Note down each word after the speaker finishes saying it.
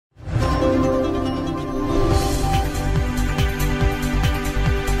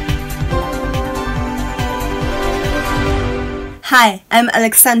Hi, I'm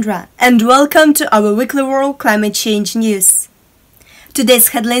Alexandra, and welcome to our weekly World Climate Change News. Today's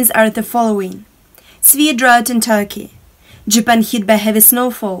headlines are the following. Severe drought in Turkey. Japan hit by heavy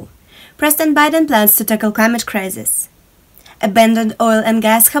snowfall. President Biden plans to tackle climate crisis. Abandoned oil and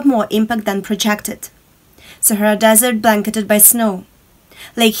gas have more impact than projected. Sahara Desert blanketed by snow.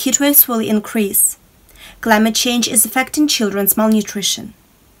 Lake heatwaves will increase. Climate change is affecting children's malnutrition.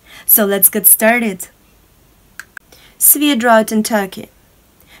 So let's get started. Severe drought in Turkey.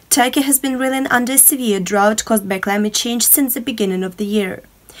 Turkey has been reeling under a severe drought caused by climate change since the beginning of the year,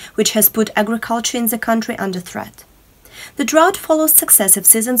 which has put agriculture in the country under threat. The drought follows successive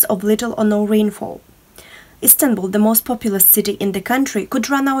seasons of little or no rainfall. Istanbul, the most populous city in the country, could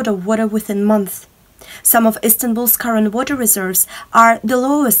run out of water within months. Some of Istanbul's current water reserves are the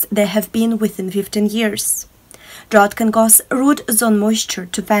lowest they have been within 15 years. Drought can cause root zone moisture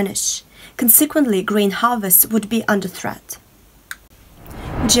to vanish. Consequently, grain harvests would be under threat.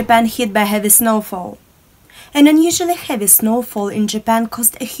 Japan hit by heavy snowfall. An unusually heavy snowfall in Japan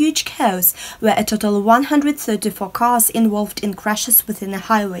caused a huge chaos where a total of 134 cars involved in crashes within a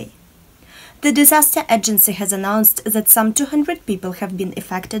highway. The disaster agency has announced that some 200 people have been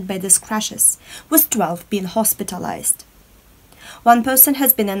affected by these crashes, with 12 being hospitalized. One person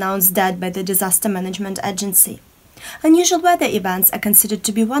has been announced dead by the disaster management agency. Unusual weather events are considered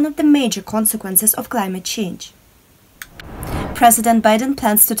to be one of the major consequences of climate change. President Biden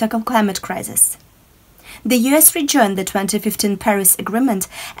plans to tackle climate crisis. The US rejoined the 2015 Paris Agreement,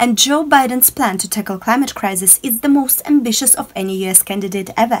 and Joe Biden's plan to tackle climate crisis is the most ambitious of any US candidate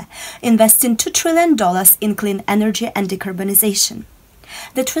ever, investing $2 trillion in clean energy and decarbonization.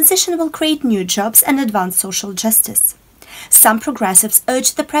 The transition will create new jobs and advance social justice. Some progressives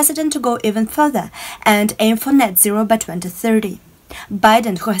urge the president to go even further and aim for net zero by 2030.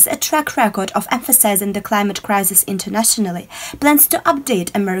 Biden, who has a track record of emphasizing the climate crisis internationally, plans to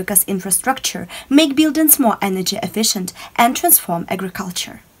update America's infrastructure, make buildings more energy efficient, and transform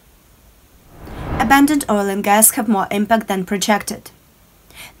agriculture. Abandoned oil and gas have more impact than projected.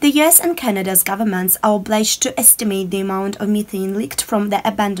 The US and Canada's governments are obliged to estimate the amount of methane leaked from the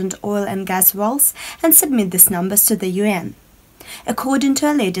abandoned oil and gas wells and submit these numbers to the UN. According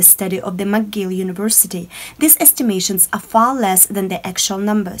to a latest study of the McGill University, these estimations are far less than the actual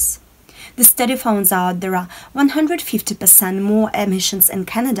numbers. The study found out there are 150% more emissions in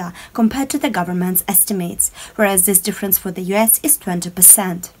Canada compared to the government's estimates, whereas this difference for the US is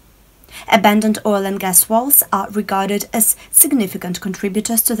 20%. Abandoned oil and gas wells are regarded as significant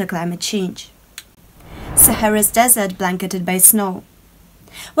contributors to the climate change. Sahara's desert blanketed by snow.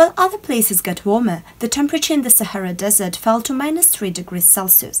 While other places got warmer, the temperature in the Sahara Desert fell to -3 degrees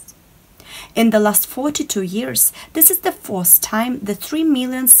Celsius. In the last 42 years, this is the fourth time the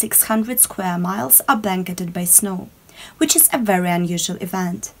 3,600,000 square miles are blanketed by snow, which is a very unusual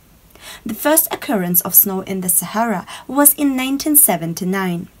event. The first occurrence of snow in the Sahara was in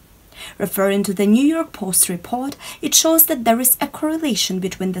 1979. Referring to the New York Post report, it shows that there is a correlation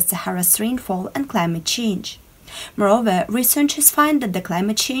between the Sahara's rainfall and climate change. Moreover, researchers find that the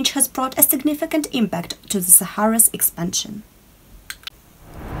climate change has brought a significant impact to the Sahara's expansion.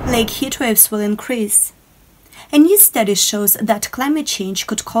 Lake heatwaves will increase. A new study shows that climate change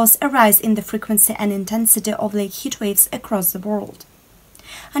could cause a rise in the frequency and intensity of lake heatwaves across the world.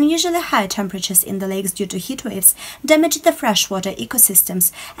 Unusually high temperatures in the lakes due to heatwaves damage the freshwater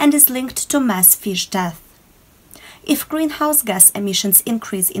ecosystems and is linked to mass fish death. If greenhouse gas emissions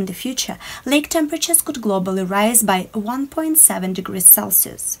increase in the future, lake temperatures could globally rise by 1.7 degrees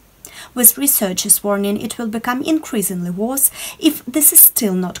Celsius. With researchers warning it will become increasingly worse if this is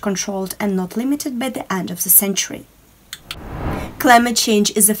still not controlled and not limited by the end of the century. Climate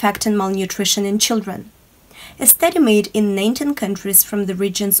change is affecting malnutrition in children. A study made in 19 countries from the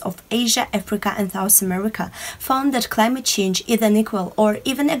regions of Asia, Africa, and South America found that climate change is an equal or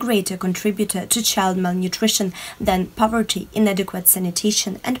even a greater contributor to child malnutrition than poverty, inadequate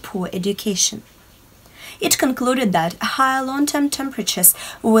sanitation, and poor education. It concluded that higher long-term temperatures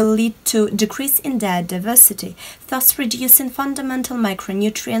will lead to decrease in diet diversity, thus reducing fundamental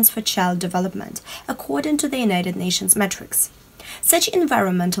micronutrients for child development, according to the United Nations metrics. Such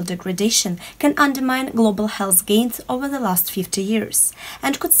environmental degradation can undermine global health gains over the last 50 years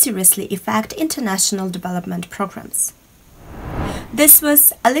and could seriously affect international development programs. This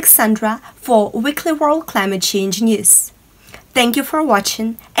was Alexandra for Weekly World Climate Change News. Thank you for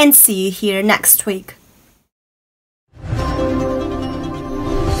watching and see you here next week.